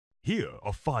Here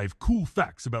are 5 cool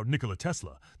facts about Nikola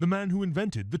Tesla, the man who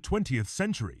invented the 20th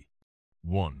century.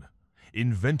 1.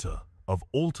 Inventor of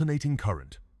alternating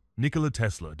current. Nikola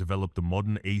Tesla developed the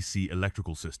modern AC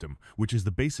electrical system, which is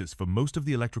the basis for most of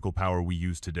the electrical power we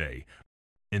use today,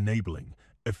 enabling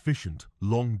efficient,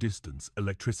 long-distance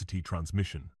electricity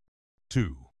transmission.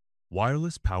 2.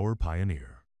 Wireless power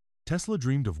pioneer. Tesla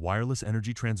dreamed of wireless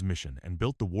energy transmission and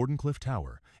built the Wardenclyffe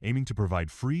Tower, aiming to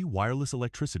provide free wireless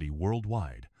electricity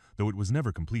worldwide, though it was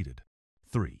never completed.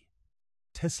 3.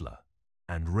 Tesla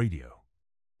and radio.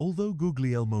 Although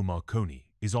Guglielmo Marconi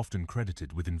is often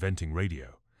credited with inventing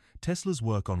radio, Tesla's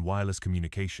work on wireless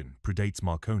communication predates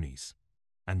Marconi's,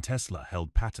 and Tesla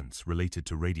held patents related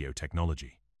to radio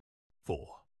technology. 4.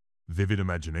 Vivid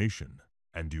imagination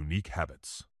and unique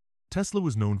habits. Tesla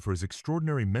was known for his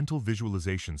extraordinary mental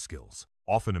visualization skills,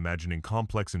 often imagining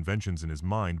complex inventions in his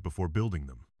mind before building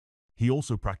them. He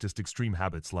also practiced extreme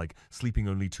habits like sleeping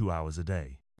only 2 hours a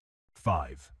day.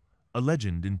 5. A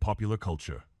legend in popular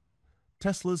culture.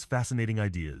 Tesla's fascinating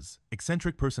ideas,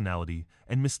 eccentric personality,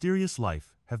 and mysterious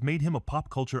life have made him a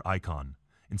pop culture icon,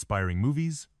 inspiring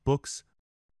movies, books,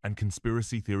 and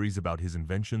conspiracy theories about his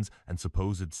inventions and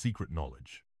supposed secret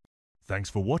knowledge.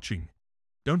 Thanks for watching.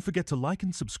 Don't forget to like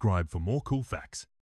and subscribe for more cool facts.